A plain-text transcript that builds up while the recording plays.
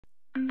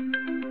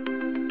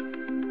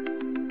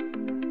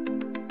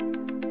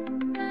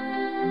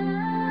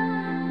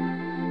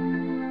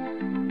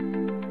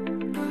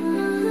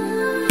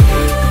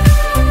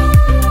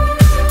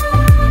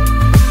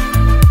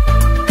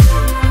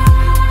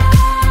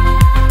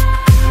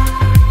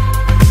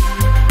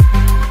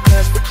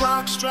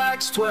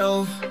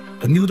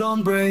12, a new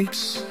dawn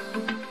breaks.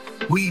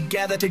 We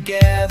gather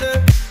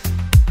together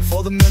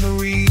for the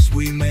memories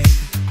we made.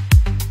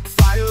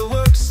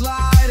 Fireworks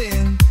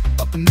sliding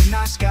up the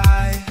midnight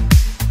sky.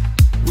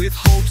 With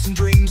hopes and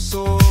dreams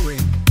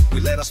soaring, we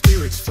let our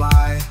spirits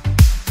fly.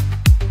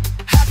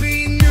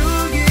 Happy New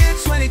Year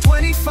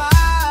 2025.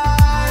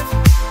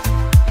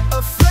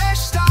 A fresh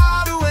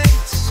start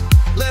awaits.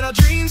 Let our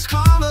dreams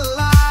come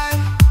alive.